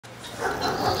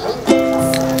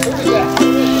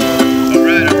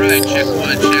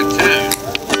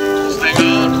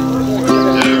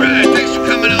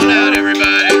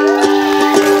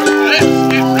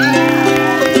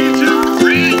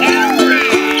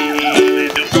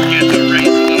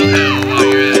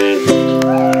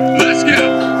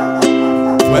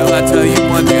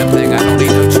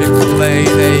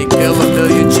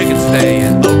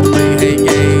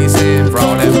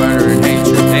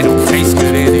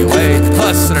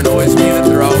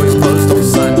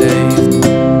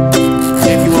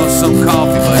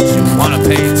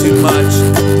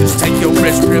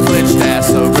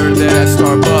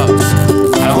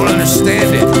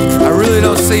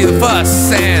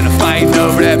instead of fighting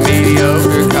over that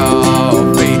mediocre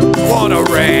coffee. I wanna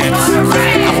rant,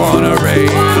 I wanna rave.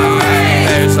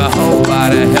 There's a whole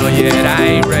lot of hell yet I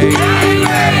ain't raised.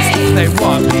 They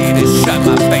want me to shut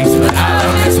my face, but I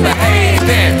love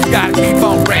misbehaving. Gotta keep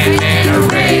on ranting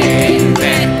and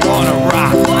raving. Wanna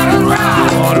rock, wanna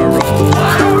roll,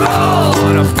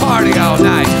 wanna party all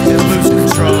night and lose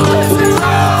control.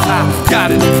 I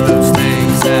gotta do those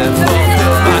things that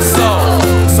fulfill my soul.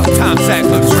 Sometimes that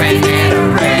looks ranting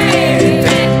and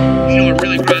raving. You know what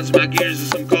really grinds my gears is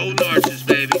some golden arches,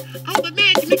 baby. Oh, but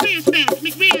man, McMahon's back,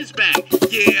 McMahon's back.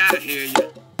 Yeah, I hear you.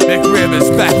 McRib is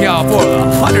back, y'all, for the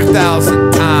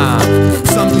 100,000th time.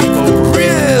 Some people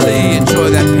really enjoy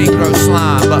that pink rose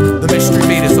slime, but the mystery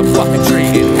meat is a fucking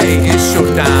treat, and hey, it's your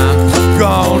dime.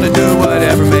 Gonna do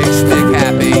whatever makes Mick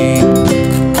happy.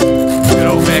 Good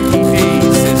old Mickey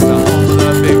D's is the home of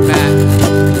the Big Mac.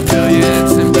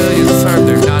 Billions and billions serve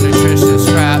their non-nutritious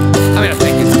crap. I mean, I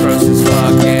think it's gross as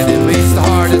fuck, and it leads to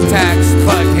heart attacks,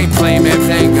 but can't blame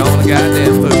everything on the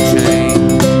goddamn food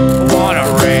chain. I wanna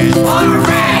rant, wanna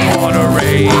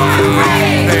rave.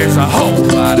 There's a whole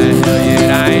lot of hell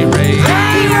yet I ain't raised.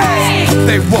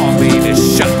 They want me to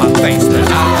shut my face, but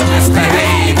I love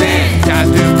misbehaving. Gotta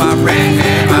do my rant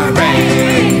and my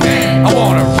raving. I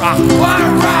wanna rock,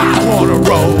 I wanna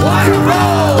roll,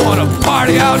 wanna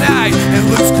party all night and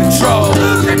lose control.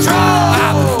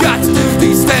 I've got to do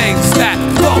these things that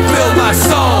fulfill my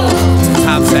soul.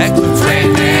 Sometimes that includes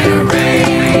ranting and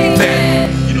raving.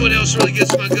 You know what else really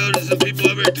gets my goat is the people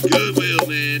over at the Goodwill,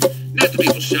 man. Not the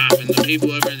people shopping, the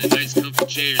people over in the nice comfy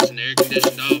chairs and the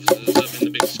air-conditioned offices up in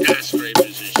the big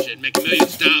skyscrapers and shit, making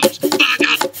millions of dollars. Fuck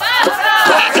up!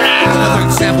 That's right! Another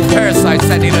example of parasites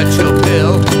that need a chill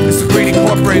pill is the greedy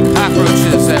corporate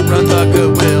cockroaches that run the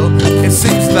Goodwill. It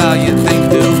seems a valiant thing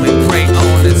to do, they prey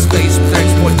on its face, but their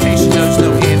exploitation knows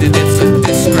no end and it's a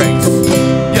disgrace.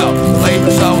 Yo,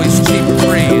 labor's always cheap or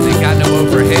free and they got no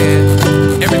overhead.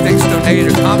 Everything's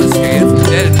donated or confiscated from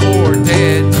dead or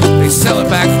dead. They sell it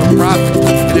back for profit,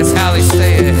 and it's how they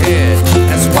stay ahead.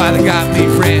 That's why they got me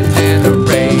ranting and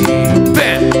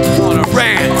raving. Wanna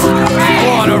rant,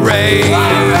 wanna rave.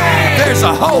 There's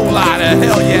a whole lot of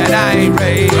hell yet I ain't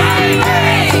raised.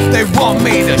 They want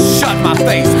me to shut my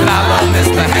face, but I love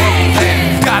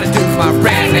misbehaving. Gotta do my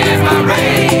rant and my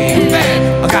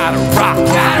raving. I gotta rock,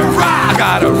 I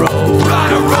gotta roll,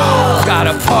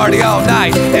 gotta party all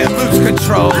night and lose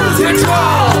control.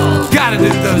 Gotta do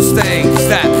those things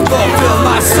that fulfill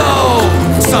my soul.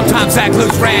 Sometimes that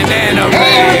includes ranting and a raving.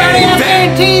 Hey everybody out there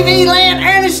in TV land,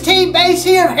 Ernest T. Bass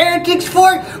here of Heretics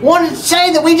Fork. Wanted to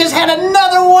say that we just had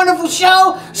another wonderful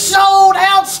show, sold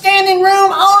out, standing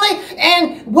room only,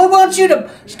 and we want you to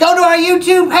go to our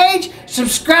YouTube page,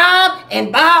 subscribe,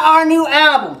 and buy our new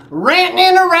album, Rantin'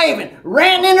 and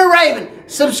a Ravin'.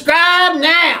 Subscribe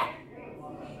now.